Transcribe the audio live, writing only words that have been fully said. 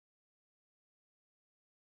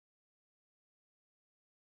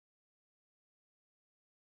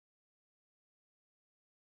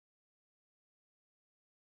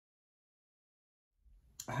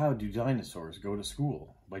How Do Dinosaurs Go to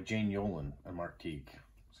School by Jane Yolen and Mark Teague.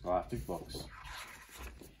 Scholastic Books.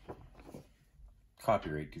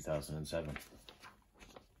 Copyright 2007.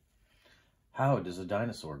 How does a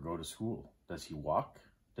dinosaur go to school? Does he walk?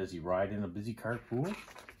 Does he ride in a busy carpool?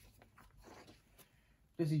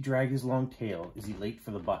 Does he drag his long tail? Is he late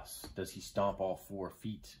for the bus? Does he stomp all 4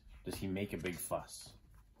 feet? Does he make a big fuss?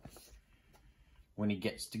 When he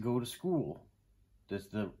gets to go to school, does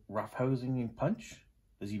the roughhousing punch?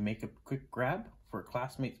 Does he make a quick grab for a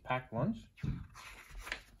classmate's packed lunch?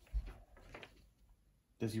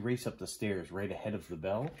 Does he race up the stairs right ahead of the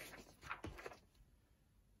bell?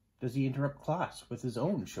 Does he interrupt class with his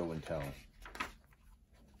own show and tell?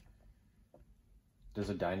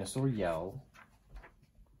 Does a dinosaur yell?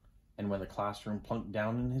 And when the classroom plunked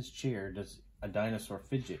down in his chair, does a dinosaur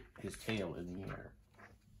fidget his tail in the air?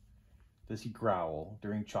 Does he growl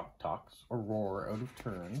during chalk talks or roar out of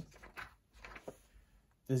turn?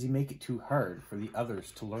 Does he make it too hard for the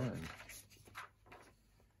others to learn?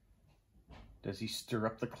 Does he stir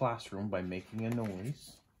up the classroom by making a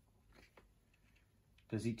noise?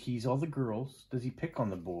 Does he tease all the girls? Does he pick on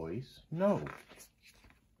the boys? No.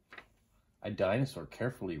 A dinosaur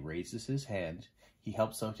carefully raises his hand. He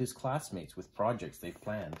helps out his classmates with projects they've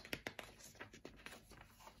planned.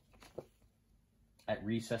 At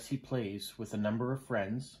recess he plays with a number of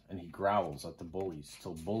friends, and he growls at the bullies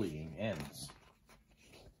till bullying ends.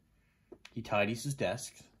 He tidies his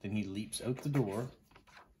desk, then he leaps out the door.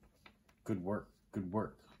 Good work,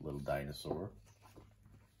 little dinosaur.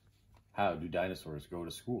 How Do Dinosaurs Go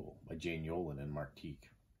to School by Jane Yolen and Mark Teague.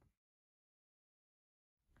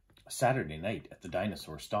 Saturday Night at the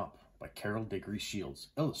Dinosaur Stomp by Diggory Shields,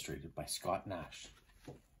 illustrated by Scott Nash.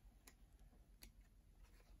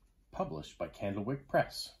 Published by Candlewick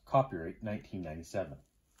Press, copyright 1997.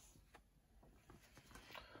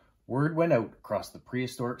 Word went out across the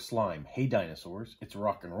prehistoric slime. Hey dinosaurs, it's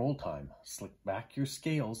rock and roll time. Slick back your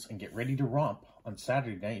scales and get ready to romp on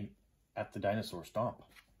Saturday night at the Dinosaur Stomp.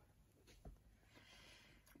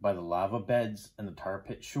 By the lava beds and the tar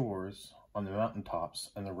pit shores, on the mountaintops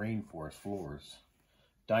and the rainforest floors,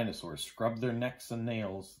 dinosaurs scrubbed their necks and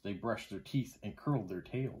nails, they brushed their teeth and curled their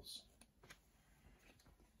tails.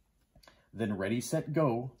 Then ready, set,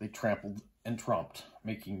 go, they trampled and tromped,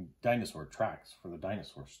 making dinosaur tracks for the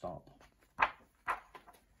Dinosaur Stomp.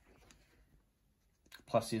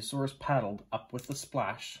 Plesiosaurus paddled up with a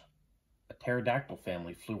splash. A pterodactyl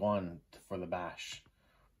family flew on for the bash.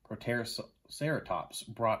 Protoceratops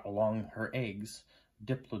brought along her eggs.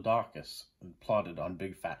 Diplodocus plodded on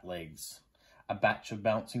big fat legs. A batch of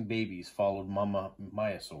bouncing babies followed Mama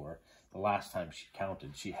Myosaur. The last time she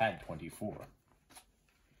counted, she had 24.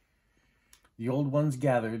 The old ones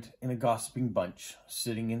gathered in a gossiping bunch,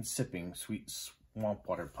 sitting and sipping sweet swamp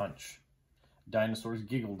water punch. Dinosaurs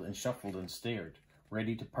giggled and shuffled and stared,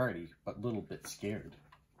 ready to party, but little bit scared.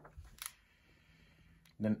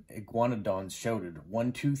 Then iguanodons shouted,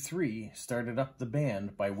 1, 2, 3, started up the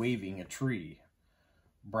band by waving a tree.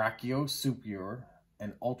 Brachiosaurus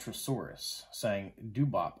and Ultrasaurus sang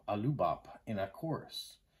doobop a loobop in a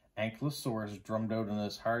chorus. Ankylosaurus drummed out on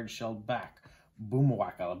his hard-shelled back,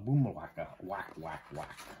 boom-a-wacka, whack, whack,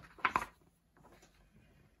 whack.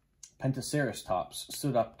 Pentaceratops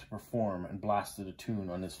stood up to perform and blasted a tune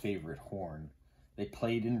on his favorite horn. They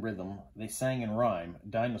played in rhythm, they sang in rhyme,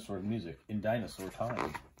 dinosaur music in dinosaur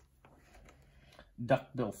time.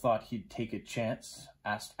 Duckbill thought he'd take a chance,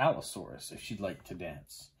 asked Allosaurus if she'd like to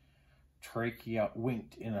dance. Trachea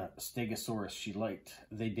winked in a Stegosaurus she liked.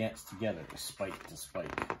 They danced together, spike to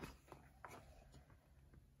spike.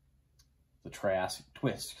 The Triassic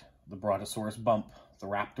twist, the Brontosaurus bump, the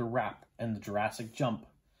Raptor rap, and the Jurassic jump.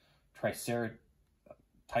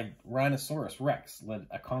 Tyrannosaurus Rex led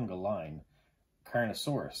a conga line.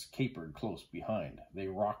 Carnosaurus capered close behind. They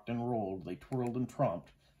rocked and rolled, they twirled and tromped.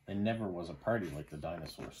 There never was a party like the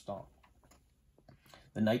Dinosaur Stomp.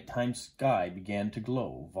 The nighttime sky began to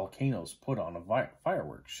glow. Volcanoes put on a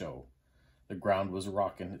fireworks show. The ground was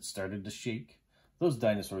rocking, it started to shake. Those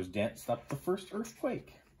dinosaurs danced up the first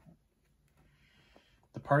earthquake.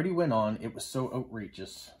 The party went on, it was so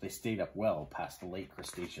outrageous, they stayed up well past the late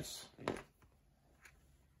Cretaceous.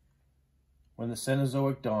 When the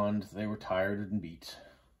Cenozoic dawned, they were tired and beat.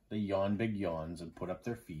 They yawned big yawns and put up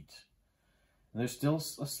their feet. And they're still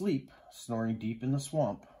asleep, snoring deep in the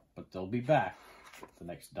swamp, but they'll be back the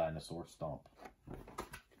next Dinosaur Stomp.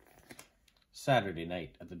 Saturday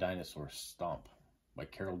Night at the Dinosaur Stomp by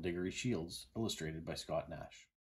Diggory Shields, illustrated by Scott Nash.